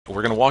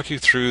we're going to walk you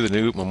through the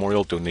new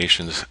memorial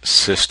donations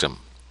system.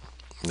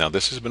 Now,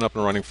 this has been up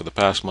and running for the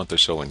past month or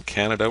so in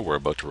Canada. We're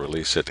about to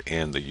release it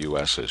in the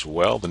US as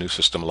well. The new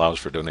system allows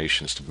for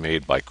donations to be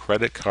made by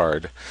credit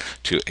card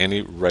to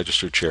any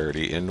registered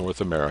charity in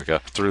North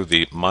America through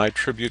the My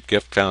Tribute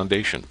Gift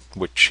Foundation,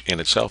 which in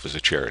itself is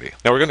a charity.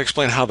 Now, we're going to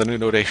explain how the new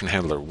donation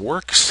handler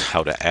works,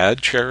 how to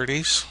add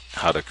charities,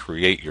 how to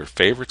create your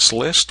favorites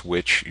list,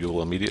 which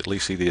you'll immediately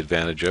see the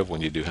advantage of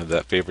when you do have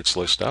that favorites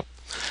list up.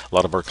 A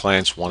lot of our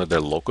clients wanted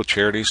their local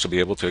charities to be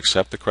able to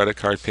accept the credit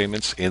card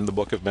payments in the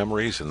Book of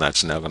Memories, and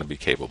that's now going to be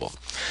capable.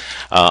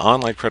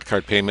 Online credit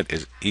card payment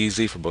is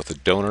easy for both the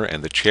donor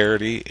and the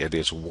charity. It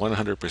is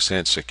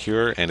 100%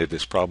 secure, and it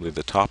is probably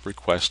the top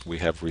request we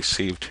have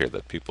received here,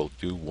 that people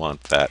do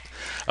want that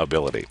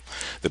ability.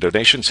 The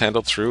donations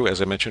handled through, as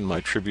I mentioned,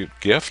 My Tribute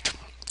Gift,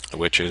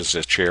 which is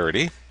a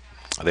charity.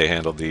 They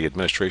handle the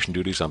administration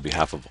duties on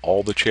behalf of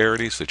all the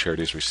charities. The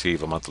charities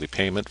receive a monthly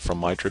payment from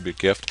My Tribute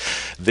Gift.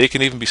 They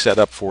can even be set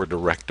up for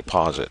direct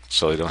deposit,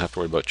 so they don't have to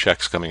worry about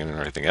checks coming in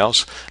or anything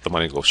else. The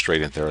money goes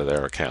straight into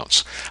their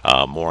accounts.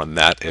 More on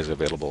that is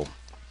available,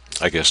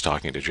 I guess,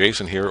 talking to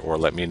Jason here, or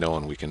let me know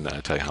and we can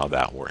tell you how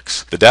that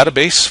works. The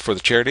database for the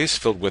charities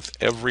filled with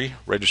every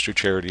registered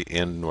charity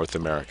in North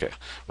America.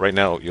 Right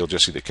now, you'll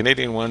just see the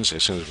Canadian ones.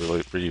 As soon as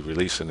we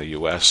release in the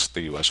US,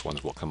 the US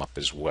ones will come up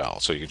as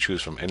well. So you can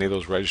choose from any of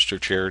those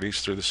registered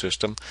charities through the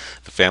system.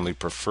 The family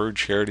preferred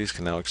charities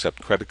can now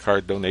accept credit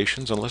card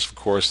donations, unless, of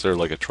course, they're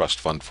like a trust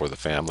fund for the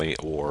family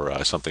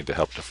or something to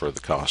help defer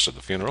the cost of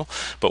the funeral,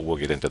 but we'll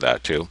get into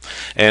that too.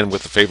 And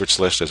with the favorites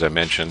list, as I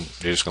mentioned,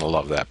 you're just going to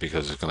love that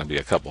because it's going to be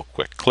a couple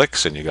quick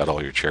clicks and you got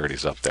all your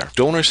charities up there.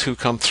 Donors who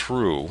come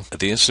through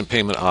the instant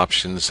payment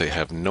options, they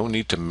have no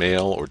need to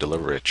mail or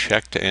deliver a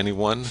check to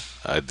anyone.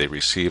 They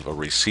receive a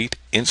receipt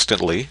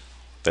instantly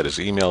that is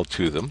emailed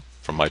to them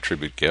from My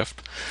Tribute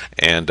Gift,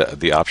 and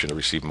the option to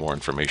receive more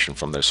information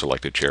from their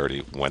selected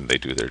charity when they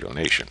do their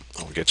donation.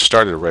 We'll get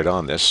started right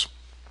on this.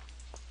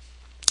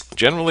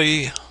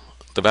 Generally,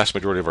 the vast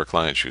majority of our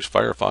clients use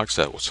Firefox.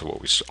 That was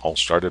what we all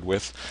started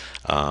with.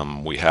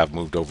 We have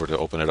moved over to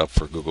open it up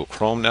for Google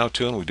Chrome now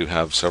too, and we do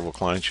have several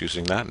clients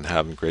using that and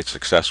having great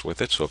success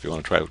with it. So if you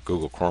want to try it with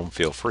Google Chrome,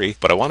 feel free.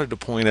 But I wanted to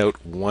point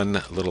out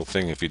one little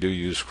thing if you do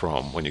use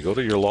Chrome. When you go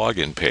to your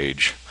login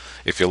page,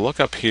 if you look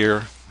up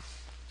here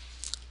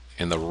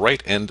in the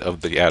right end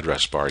of the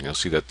address bar, and you'll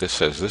see that this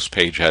says this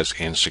page has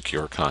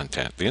insecure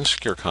content. The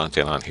insecure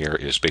content on here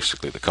is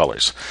basically the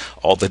colors.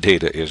 All the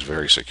data is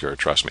very secure,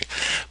 trust me.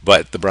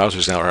 But the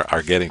browsers now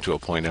are getting to a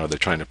point now they're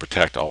trying to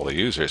protect all the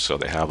users, so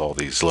they have all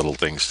these little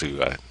things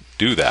to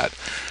do that.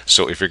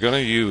 So if you're going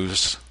to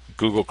use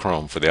Google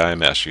Chrome for the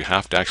IMS, you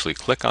have to actually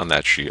click on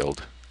that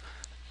shield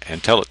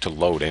and tell it to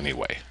load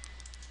anyway.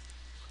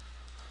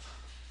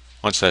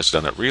 Once that's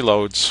done, it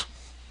reloads,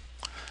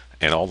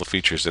 and all the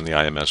features in the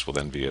IMS will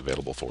then be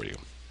available for you.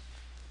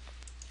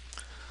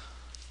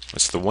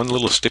 It's the one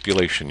little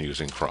stipulation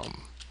using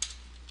Chrome.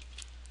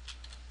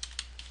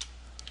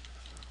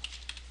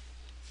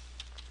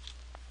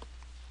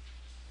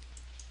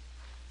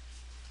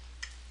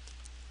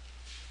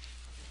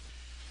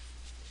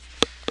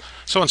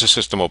 So once the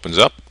system opens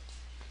up,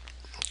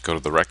 go to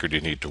the record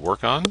you need to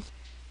work on.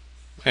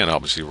 And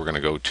obviously we're going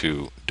to go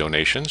to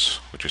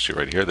donations, which you see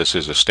right here. This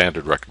is a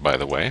standard record, by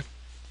the way.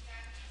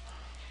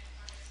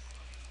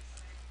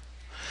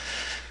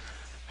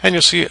 And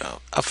you'll see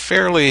a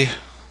fairly,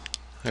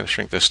 I'm going to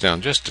shrink this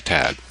down just a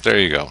tad. There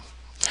you go.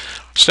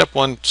 Step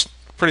one,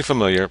 pretty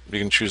familiar. You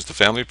can choose the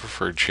family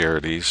preferred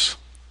charities.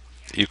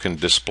 You can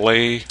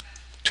display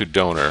to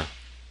donor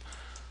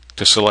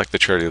to select the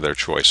charity of their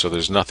choice. So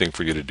there's nothing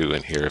for you to do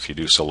in here if you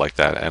do select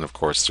that. And of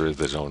course,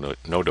 there's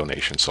no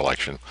donation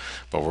selection.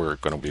 But we're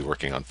going to be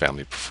working on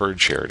family preferred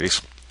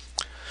charities.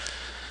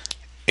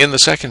 In the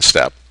second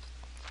step,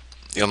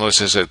 you'll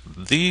notice that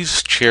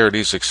these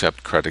charities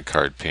accept credit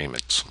card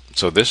payments.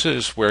 So this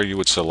is where you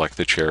would select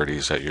the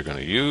charities that you're going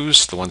to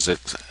use, the ones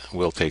that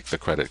will take the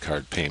credit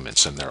card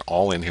payments, and they're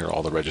all in here,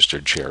 all the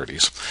registered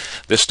charities.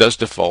 This does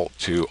default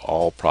to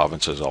all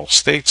provinces, all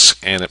states,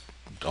 and it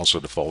also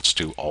defaults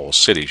to all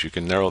cities. You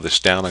can narrow this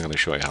down. I'm going to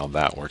show you how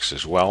that works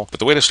as well. But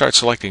the way to start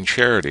selecting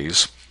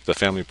charities, the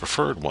family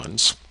preferred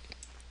ones,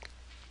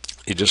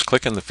 you just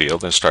click in the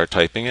field and start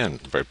typing in.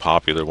 A very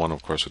popular one,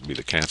 of course, would be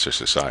the Cancer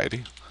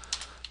Society.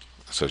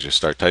 So as you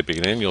start typing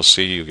it in, you'll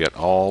see you get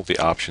all the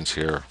options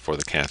here for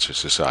the Cancer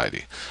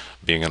Society.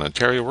 Being in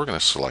Ontario, we're going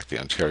to select the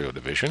Ontario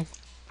division.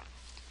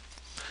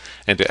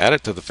 And to add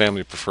it to the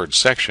family preferred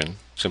section,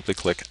 simply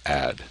click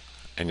Add.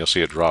 And you'll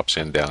see it drops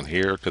in down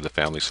here to the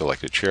family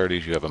selected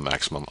charities. You have a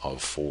maximum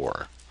of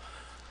 4.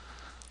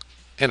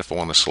 And if I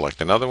want to select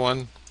another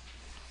one,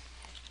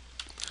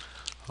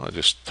 I'll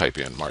just type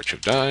in March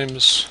of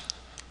Dimes.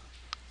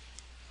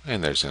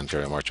 And there's the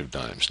Ontario March of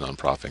Dimes,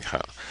 nonprofit.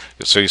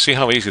 So you see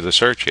how easy the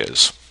search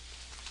is.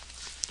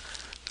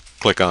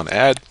 Click on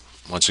Add.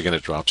 Once again,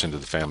 it drops into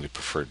the family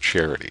preferred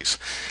charities.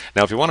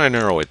 Now, if you want to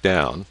narrow it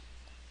down,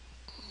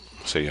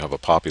 say you have a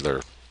popular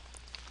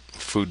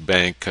food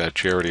bank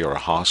charity or a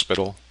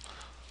hospital,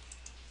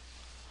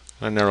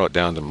 I narrow it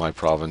down to my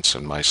province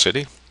and my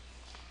city.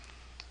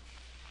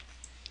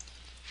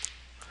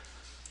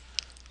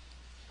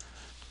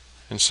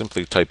 And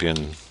simply type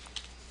in,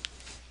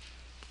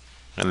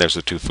 and there's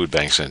the 2 food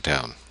banks in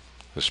town.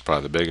 This is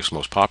probably the biggest,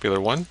 most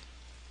popular one.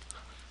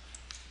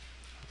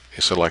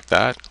 You select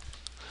that.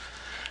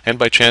 And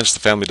by chance, the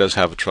family does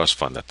have a trust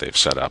fund that they've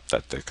set up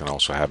that they can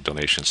also have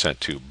donations sent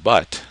to,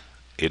 but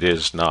it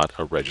is not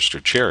a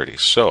registered charity.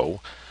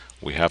 So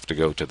we have to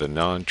go to the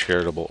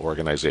non-charitable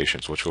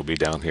organizations, which will be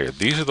down here.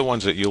 These are the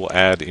ones that you'll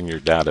add in your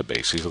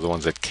database. These are the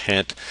ones that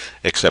can't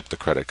accept the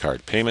credit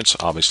card payments.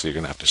 Obviously, you're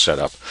going to have to set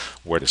up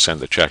where to send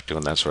the check to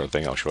and that sort of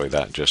thing. I'll show you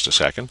that in just a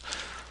second.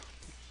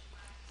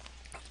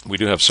 We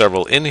do have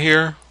several in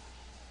here.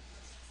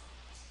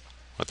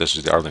 But this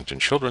is the Arlington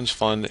Children's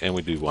Fund, and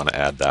we do want to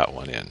add that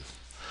one in.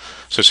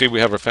 So see, we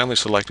have our family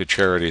selected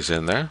charities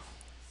in there.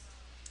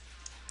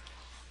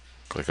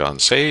 Click on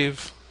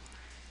Save.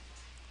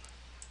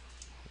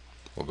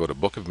 We'll go to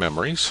Book of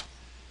Memories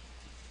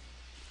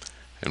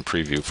and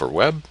Preview for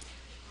Web.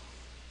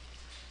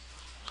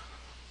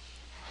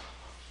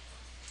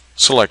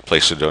 Select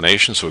Place a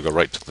Donation, so we go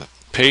right to the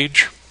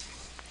page.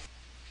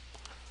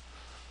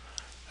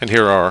 And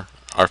here are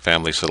our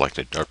family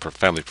selected, our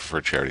family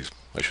preferred charities,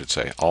 I should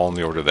say, all in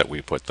the order that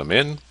we put them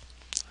in.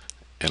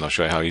 And I'll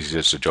show you how easy it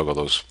is to juggle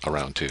those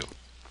around too.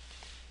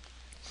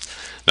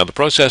 Now, the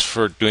process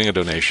for doing a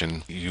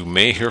donation, you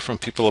may hear from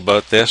people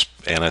about this,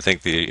 and I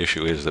think the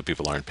issue is that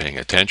people aren't paying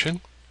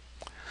attention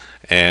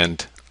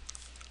and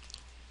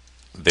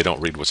they don't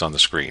read what's on the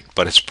screen.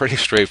 But it's pretty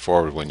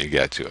straightforward when you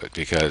get to it,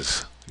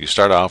 because you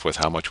start off with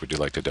how much would you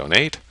like to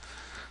donate,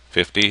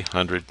 50,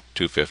 100,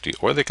 250,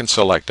 or they can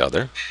select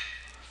other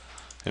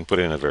and put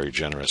in a very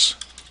generous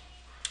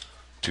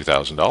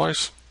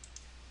 $2,000.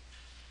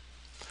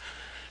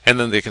 And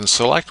then they can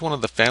select one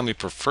of the family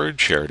preferred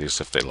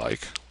charities if they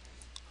like.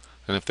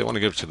 And if they want to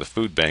give it to the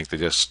food bank, they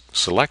just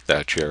select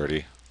that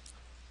charity,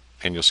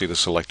 and you'll see the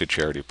selected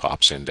charity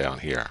pops in down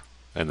here,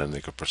 and then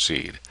they can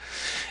proceed.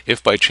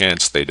 If by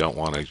chance they don't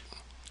want to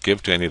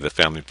give to any of the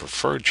family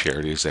preferred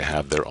charities, they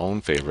have their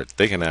own favorite,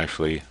 they can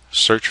actually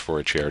search for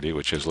a charity,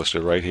 which is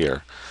listed right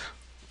here,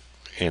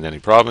 in any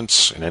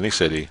province, in any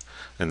city,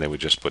 and they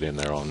would just put in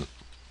their own.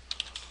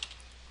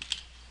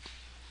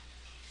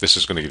 This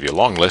is going to give you a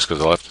long list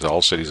because I left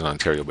all cities in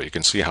Ontario, but you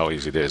can see how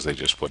easy it is. They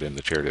just put in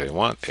the charity they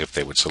want, if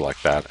they would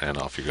select that, and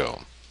off you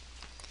go.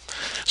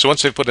 So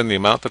once they put in the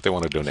amount that they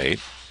want to donate,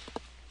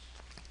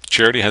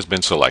 charity has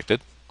been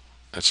selected.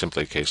 It's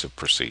simply a case of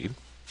proceed.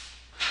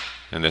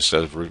 And this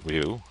says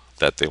review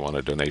that they want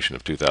a donation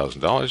of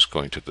 $2,000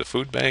 going to the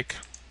food bank,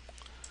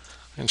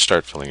 and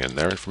start filling in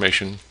their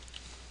information.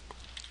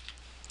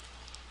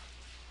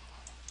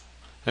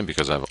 And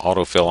because I have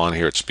autofill on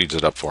here, it speeds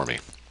it up for me.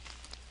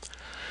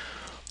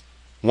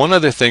 One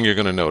other thing you're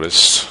going to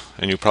notice,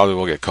 and you probably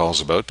will get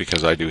calls about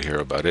because I do hear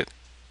about it,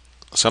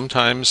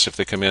 sometimes if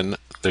they come in,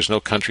 there's no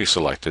country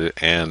selected,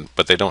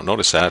 but they don't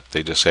notice that.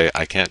 They just say,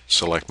 I can't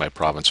select my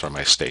province or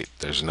my state.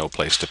 There's no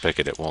place to pick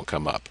it. It won't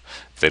come up.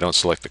 If they don't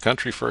select the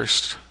country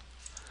first,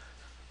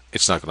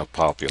 it's not going to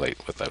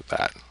populate without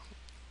that.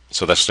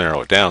 So let's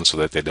narrow it down so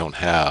that they don't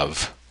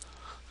have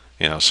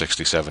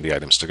 60, 70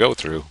 items to go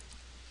through.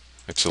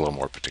 It's a little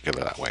more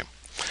particular that way.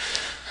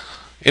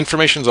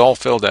 Information's all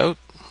filled out.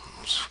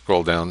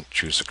 Scroll down,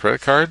 choose the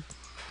credit card,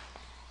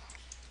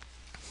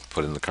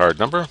 put in the card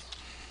number,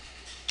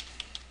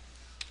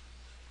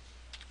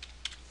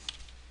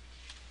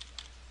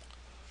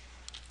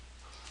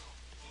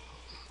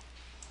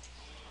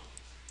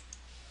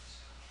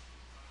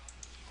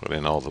 put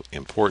in all the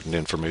important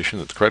information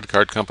that the credit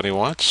card company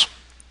wants.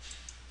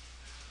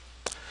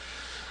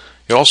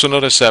 You'll also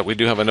notice that we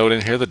do have a note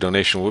in here. The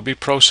donation will be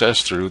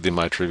processed through the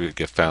My Tribute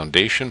Gift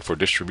Foundation for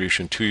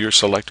distribution to your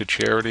selected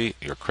charity.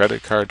 Your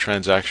credit card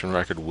transaction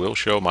record will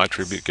show My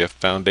Tribute Gift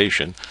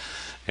Foundation,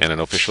 and an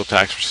official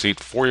tax receipt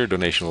for your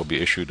donation will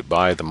be issued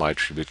by the My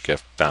Tribute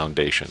Gift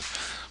Foundation.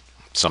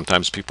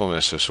 Sometimes people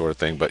miss this sort of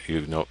thing, but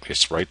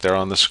it's right there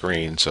on the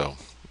screen. So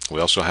we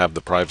also have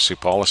the privacy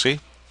policy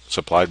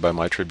supplied by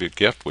My Tribute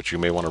Gift, which you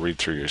may want to read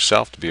through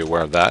yourself to be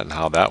aware of that and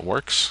how that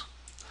works.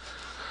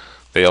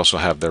 They also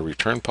have their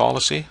return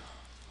policy,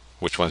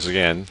 which once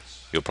again,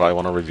 you'll probably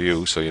want to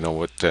review so you know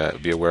what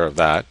be aware of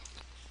that.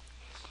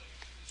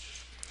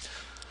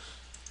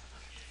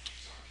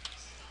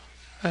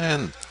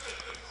 And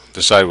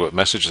decide what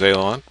message they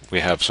want.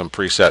 We have some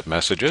preset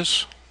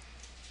messages,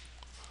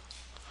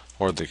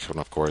 or they can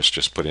of course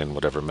just put in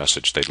whatever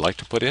message they'd like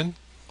to put in.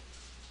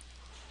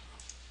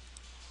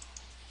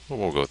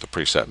 We'll go with the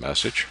preset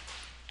message.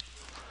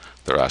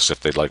 They're asked if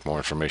they'd like more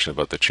information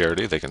about the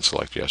charity. They can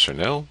select yes or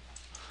no.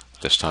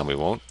 This time we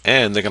won't.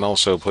 And they can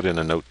also put in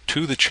a note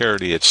to the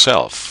charity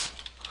itself.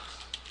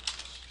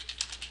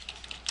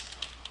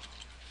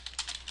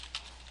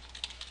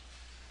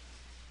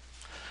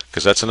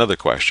 Because that's another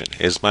question.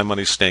 Is my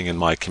money staying in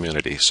my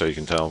community? So you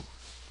can tell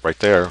right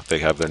there they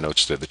have their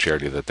notes to the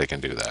charity that they can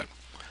do that.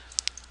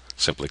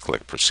 Simply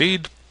click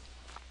proceed.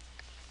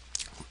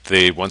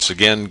 They once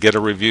again get a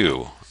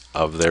review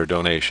of their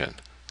donation.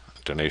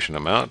 donation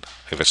amount.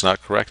 If it's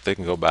not correct, they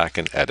can go back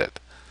and edit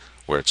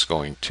where it's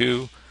going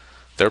to,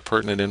 their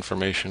pertinent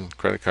information,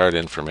 credit card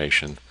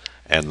information,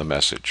 and the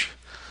message.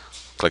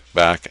 Click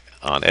back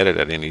on edit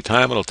at any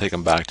time. It'll take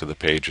them back to the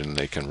page and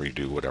they can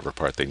redo whatever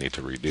part they need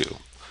to redo.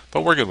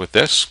 But we're good with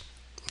this,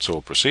 so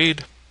we'll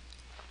proceed.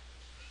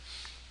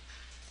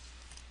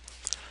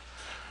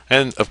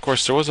 And of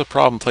course, there was a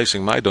problem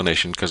placing my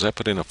donation because I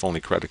put in a phony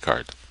credit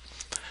card.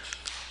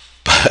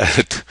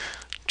 But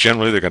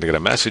generally, they're going to get a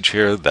message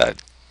here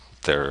that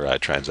their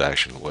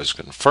transaction was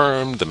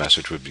confirmed, the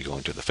message would be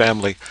going to the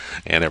family,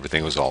 and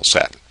everything was all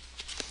set.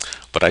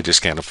 But I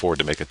just can't afford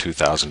to make a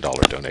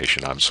 $2,000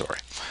 donation, I'm sorry.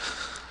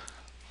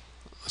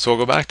 So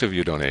we'll go back to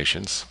view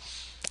donations.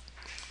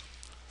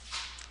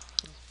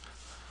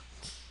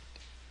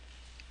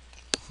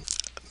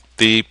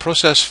 The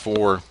process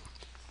for,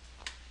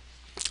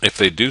 if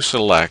they do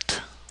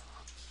select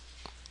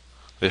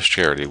this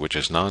charity, which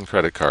is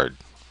non-credit card,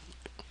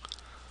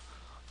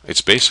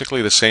 it's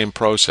basically the same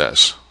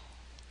process.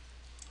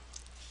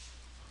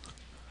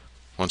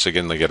 Once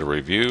again, they get a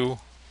review.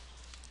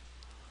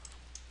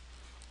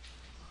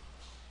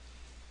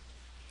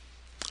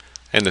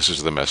 And this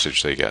is the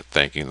message they get,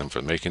 thanking them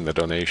for making the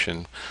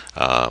donation.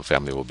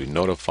 Family will be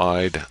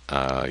notified.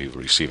 You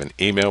will receive an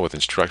email with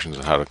instructions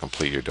on how to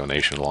complete your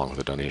donation, along with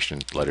a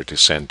donation letter to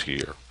send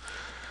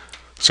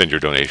your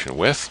donation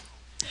with.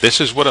 This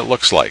is what it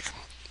looks like.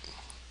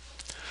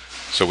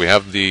 So we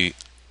have the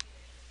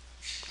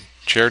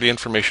charity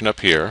information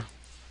up here,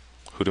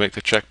 who to make the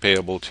check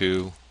payable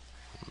to,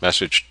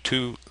 message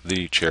to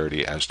the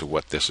charity as to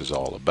what this is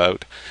all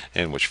about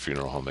and which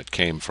funeral home it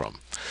came from.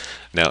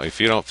 Now, if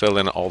you don't fill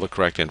in all the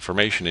correct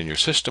information in your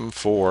system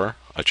for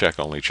a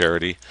check-only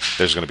charity,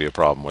 there's going to be a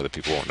problem where the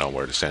people won't know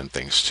where to send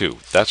things to.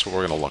 That's what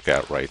we're going to look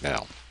at right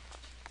now.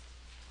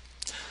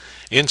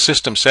 In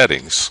system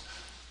settings,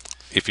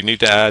 if you need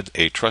to add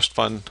a trust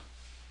fund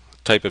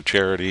type of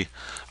charity,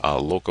 a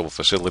local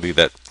facility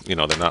that, they're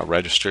not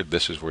registered,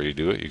 this is where you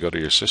do it. You go to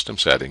your system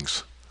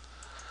settings,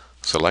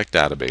 select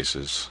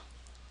databases,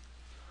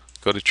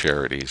 go to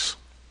charities,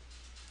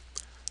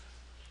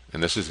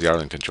 and this is the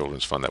Arlington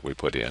Children's Fund that we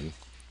put in.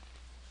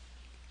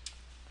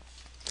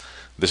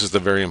 This is the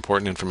very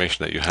important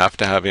information that you have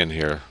to have in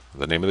here: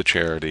 the name of the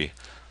charity,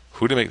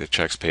 who to make the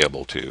checks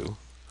payable to,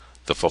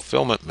 the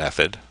fulfillment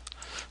method,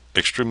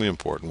 extremely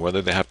important,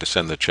 whether they have to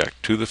send the check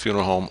to the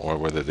funeral home or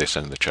whether they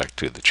send the check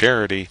to the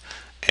charity,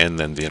 and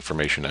then the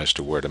information as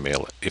to where to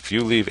mail it. If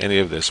you leave any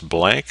of this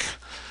blank,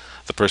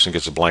 the person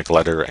gets a blank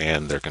letter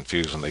and they're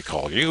confused and they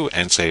call you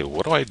and say,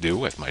 what do I do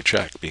with my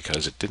check?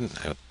 Because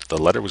the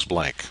letter was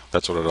blank.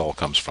 That's what it all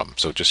comes from.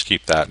 So just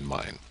keep that in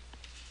mind.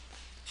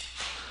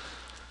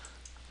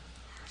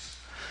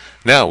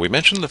 Now, we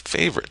mentioned the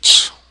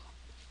favorites.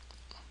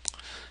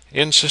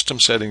 In system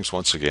settings,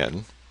 once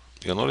again,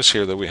 you'll notice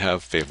here that we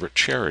have favorite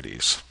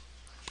charities.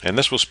 And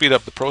this will speed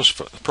up the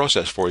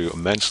process for you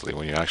immensely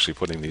when you're actually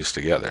putting these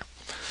together.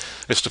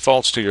 This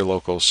defaults to your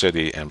local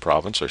city and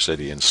province, or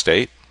city and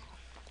state,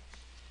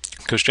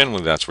 because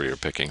generally that's where you're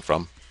picking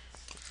from.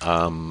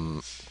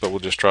 But we'll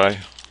just try.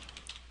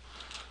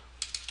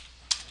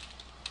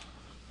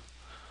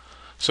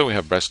 So we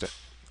have Breast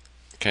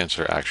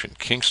Cancer Action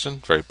Kingston,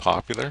 very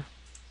popular.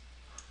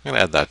 I'm going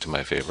to add that to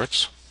my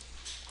favorites.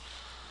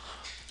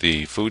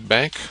 The Food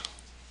Bank.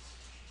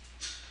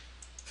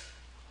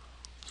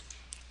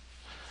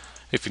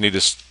 If you need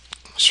to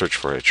search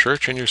for a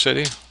church in your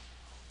city,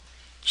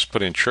 just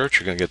put in church.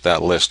 You're going to get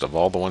that list of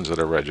all the ones that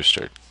are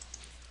registered.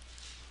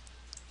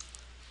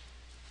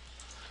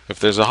 If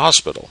there's a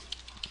hospital,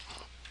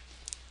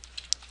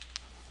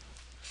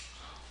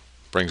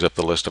 brings up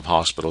the list of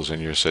hospitals in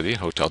your city.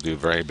 Hotel Dieu,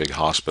 very big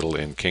hospital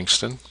in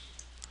Kingston,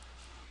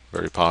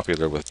 very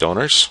popular with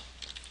donors.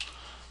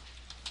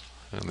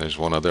 And there's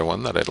one other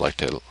one that I'd like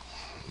to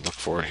look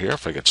for here,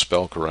 if I get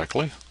spelled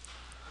correctly.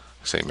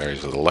 St.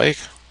 Mary's of the Lake.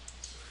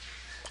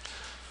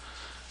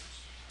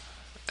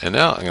 And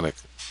now I'm going to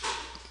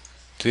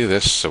do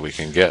this so we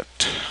can get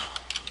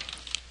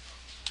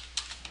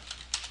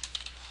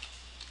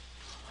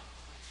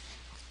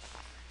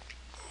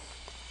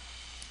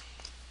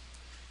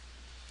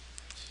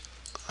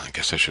I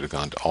guess I should have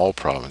gone to all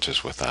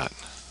provinces with that.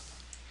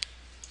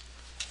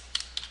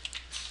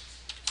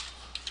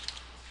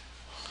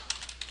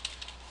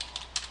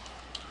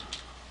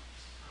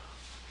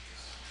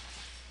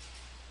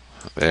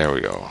 There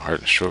we go. Heart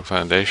and Stroke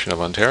Foundation of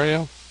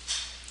Ontario.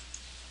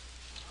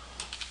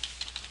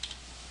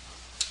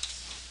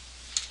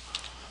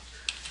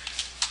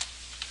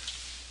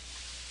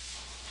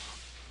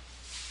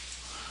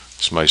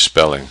 It's my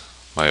spelling.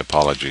 My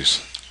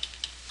apologies.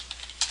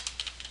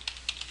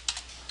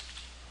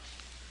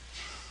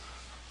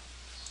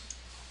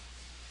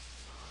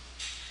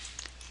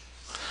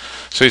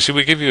 So you see,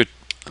 we give you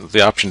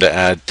the option to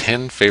add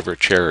 10 favorite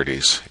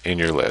charities in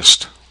your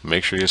list.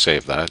 Make sure you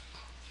save that.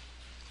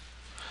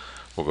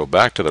 We'll go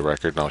back to the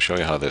record and I'll show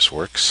you how this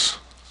works.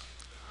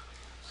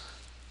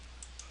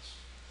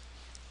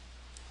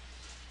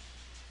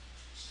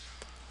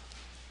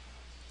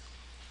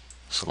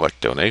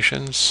 Select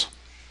donations.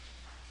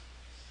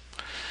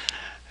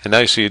 And now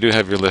you see you do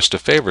have your list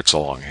of favorites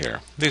along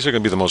here. These are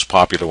going to be the most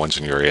popular ones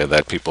in your area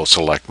that people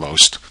select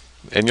most.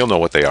 And you'll know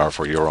what they are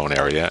for your own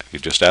area. You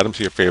just add them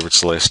to your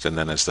favorites list, and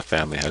then as the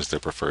family has their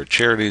preferred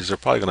charities, they're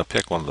probably going to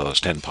pick one of those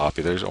 10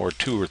 populars, or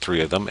 2 or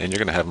 3 of them, and you're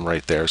going to have them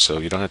right there, so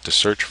you don't have to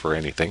search for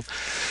anything.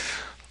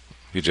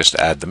 You just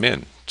add them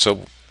in.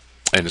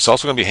 And it's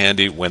also going to be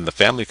handy when the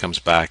family comes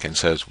back and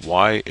says,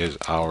 why is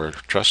our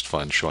trust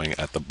fund showing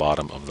at the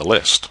bottom of the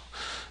list?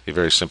 You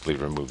very simply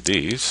remove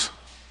these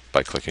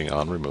by clicking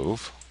on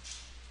Remove.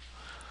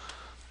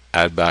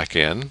 Add back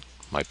in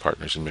my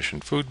Partners in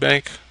Mission Food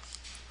Bank.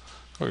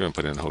 We're going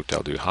to put in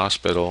Hotel Dieu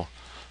Hospital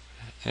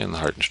and the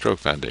Heart and Stroke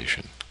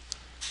Foundation.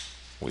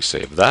 We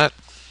save that.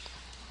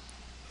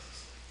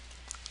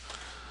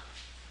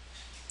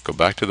 Go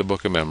back to the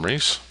Book of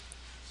Memories.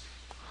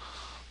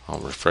 I'll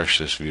refresh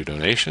this View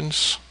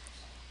Donations.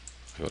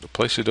 Go to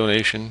Place a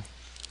Donation.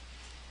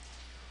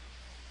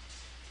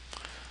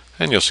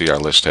 And you'll see our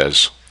list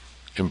has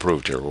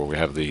improved here, where we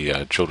have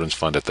the Children's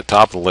Fund at the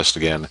top of the list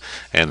again,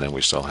 and then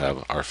we still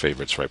have our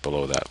favorites right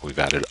below that. We've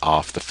added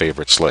off the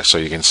favorites list, so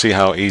you can see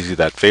how easy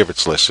that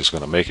favorites list is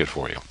going to make it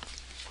for you.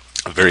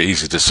 Very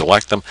easy to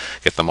select them,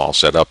 get them all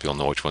set up. You'll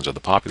know which ones are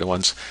the popular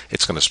ones.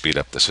 It's going to speed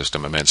up the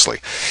system immensely.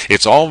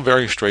 It's all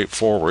very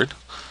straightforward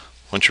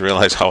once you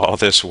realize how all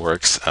this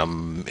works,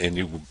 and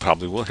you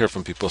probably will hear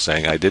from people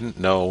saying, I didn't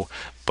know,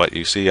 but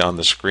you see on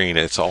the screen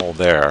it's all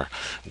there.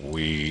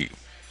 We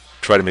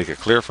try to make it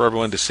clear for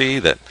everyone to see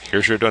that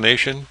here's your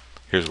donation,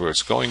 here's where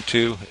it's going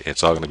to,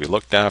 it's all going to be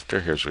looked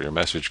after, here's where your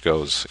message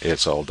goes,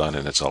 it's all done,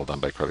 and it's all done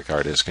by credit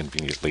card as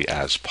conveniently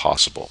as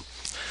possible.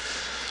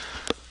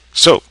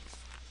 So,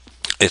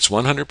 it's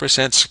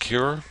 100%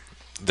 secure.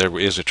 There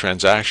is a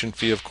transaction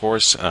fee, of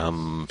course.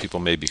 People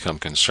may become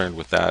concerned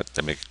with that.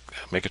 They make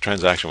a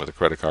transaction with a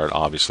credit card.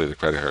 Obviously, the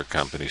credit card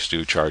companies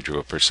do charge you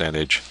a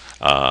percentage.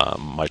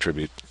 My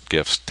Tribute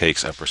Gifts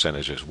takes a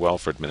percentage as well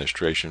for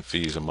administration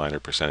fees, a minor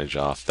percentage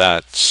off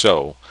that.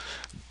 So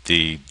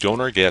the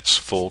donor gets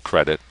full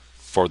credit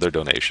for their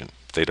donation.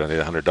 If they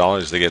donate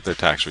 $100, they get their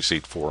tax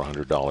receipt for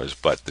 $100,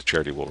 but the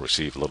charity will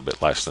receive a little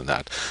bit less than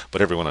that.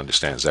 But everyone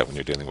understands that when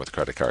you're dealing with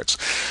credit cards.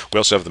 We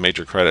also have the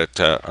major credit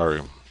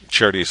or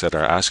charities that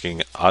are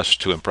asking us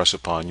to impress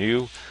upon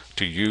you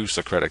to use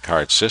the credit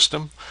card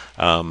system.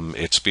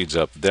 It speeds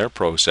up their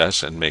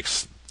process and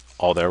makes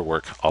all their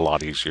work a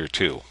lot easier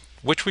too,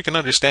 which we can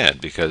understand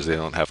because they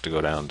don't have to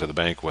go down to the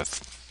bank with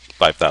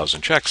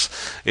 5,000 checks.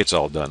 It's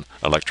all done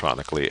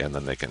electronically, and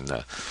then they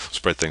can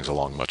spread things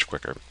along much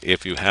quicker.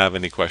 If you have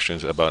any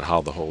questions about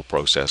how the whole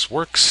process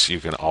works, you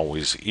can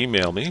always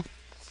email me.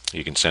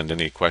 You can send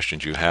any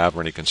questions you have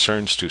or any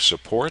concerns to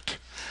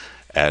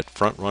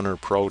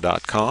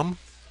support@frontrunnerpro.com.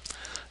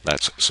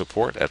 That's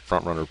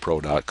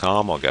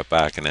support@frontrunnerpro.com. I'll get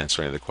back and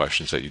answer any of the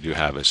questions that you do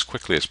have as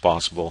quickly as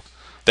possible.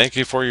 Thank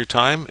you for your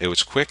time. It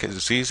was quick,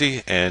 it's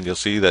easy, and you'll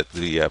see that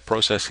the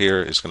process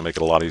here is going to make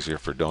it a lot easier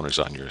for donors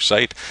on your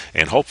site,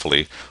 and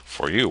hopefully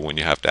for you when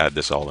you have to add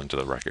this all into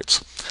the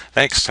records.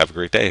 Thanks. Have a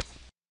great day.